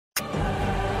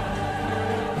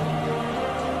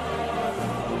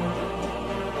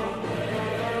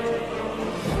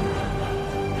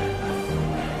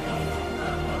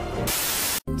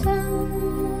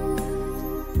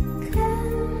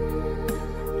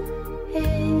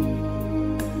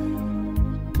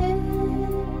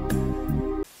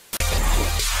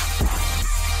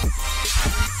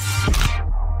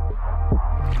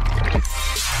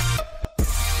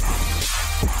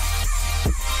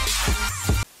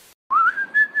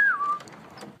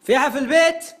في أحد في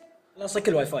البيت؟ لا صك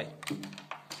الواي فاي.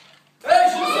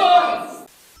 ايش الصوت؟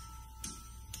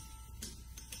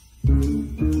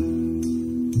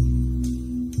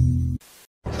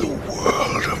 The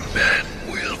world of men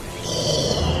will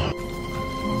fall.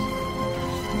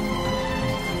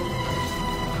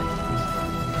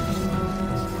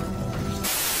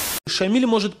 Шамиль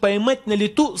может поймать на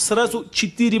лету сразу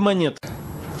 4 монеты.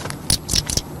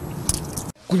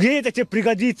 Где это тебе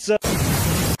пригодится?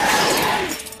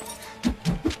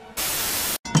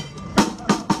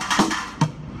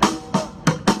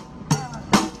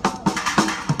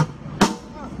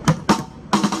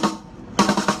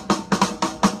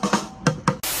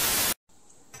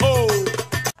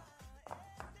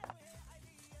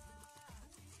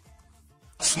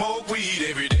 Smoke weed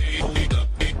every day.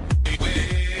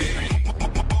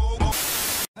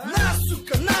 На,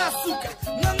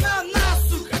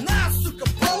 сука,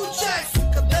 получай,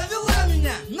 сука, довела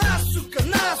меня. На, сука,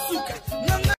 на.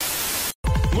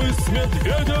 Мы с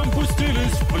медведем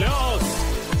пустились в пляс.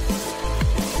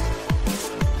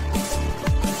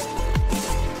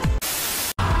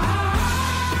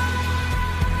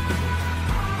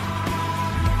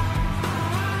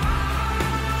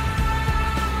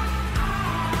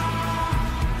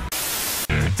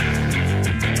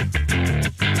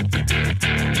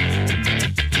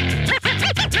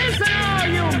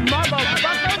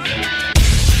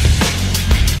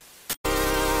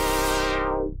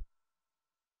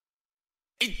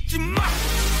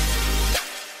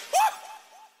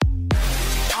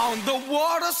 On the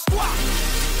water squat.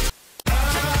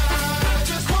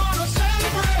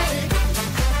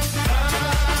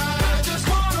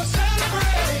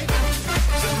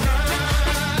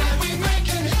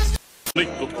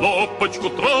 Тут кнопочку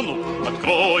трону,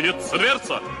 откроется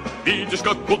дверца. Видишь,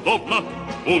 как удобно,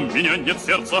 у меня нет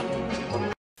сердца.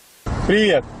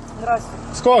 Привет.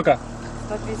 Здравствуйте. Сколько?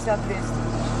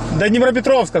 150-200. До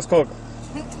Днепропетровска сколько?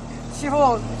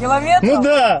 Чего? Километров? Ну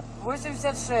да.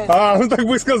 86. А, ну так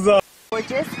бы и сказал.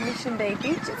 Gorgeous Mission Bay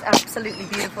Beach. It's absolutely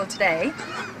beautiful today.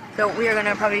 So we are going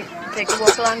to probably take a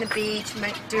walk along the beach,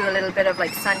 do a little bit of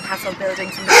like sandcastle building.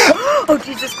 Oh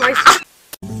Jesus Christ!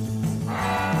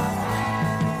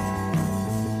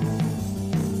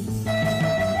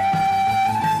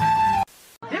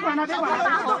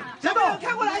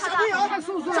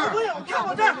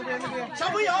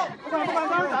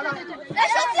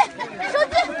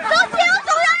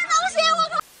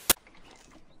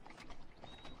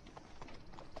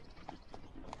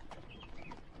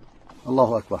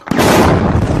 الله أكبر.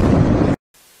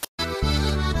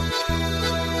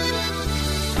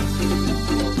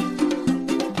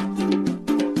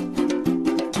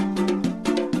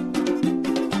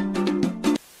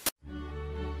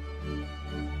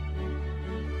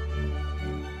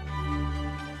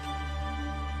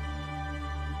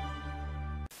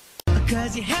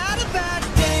 Cause you had a bad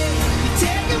day, you're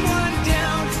taking one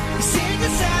down. You sing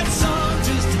a sad song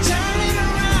just to turn it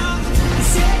around. You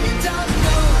say you don't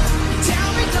know, you tell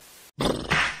me don't.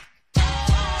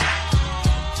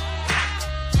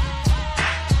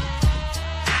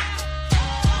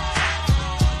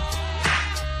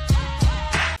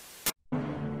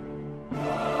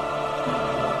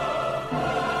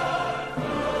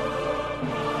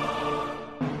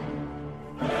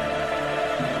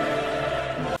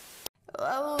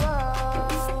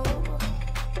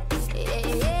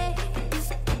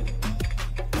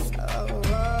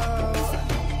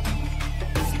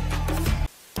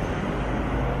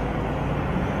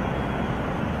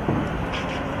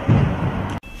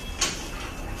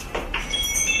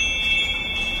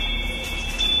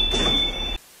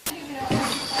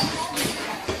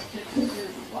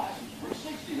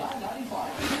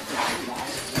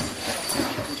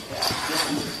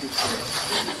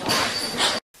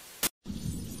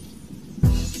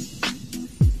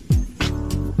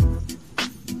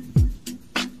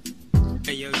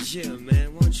 Hey yo, Jim, man,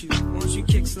 won't you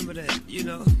kick some of that, you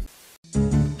know?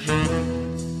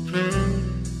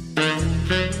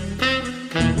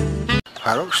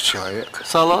 Хороший человек.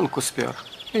 Солонку спер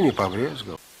и не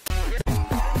побрезгал.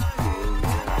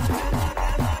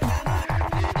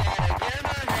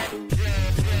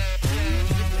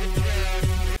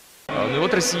 Ну и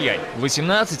вот россияне,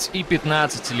 18 и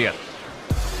 15 лет.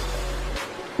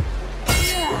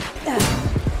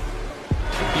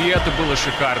 И это было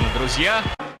шикарно, друзья.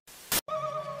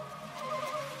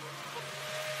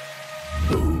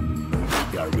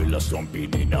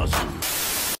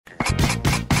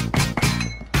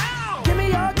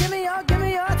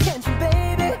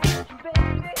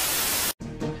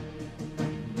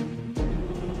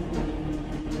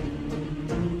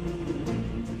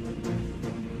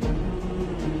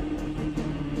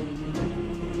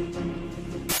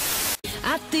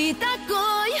 ты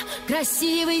такой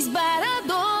красивый с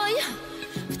бородой,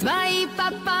 в твои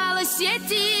попала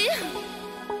сети.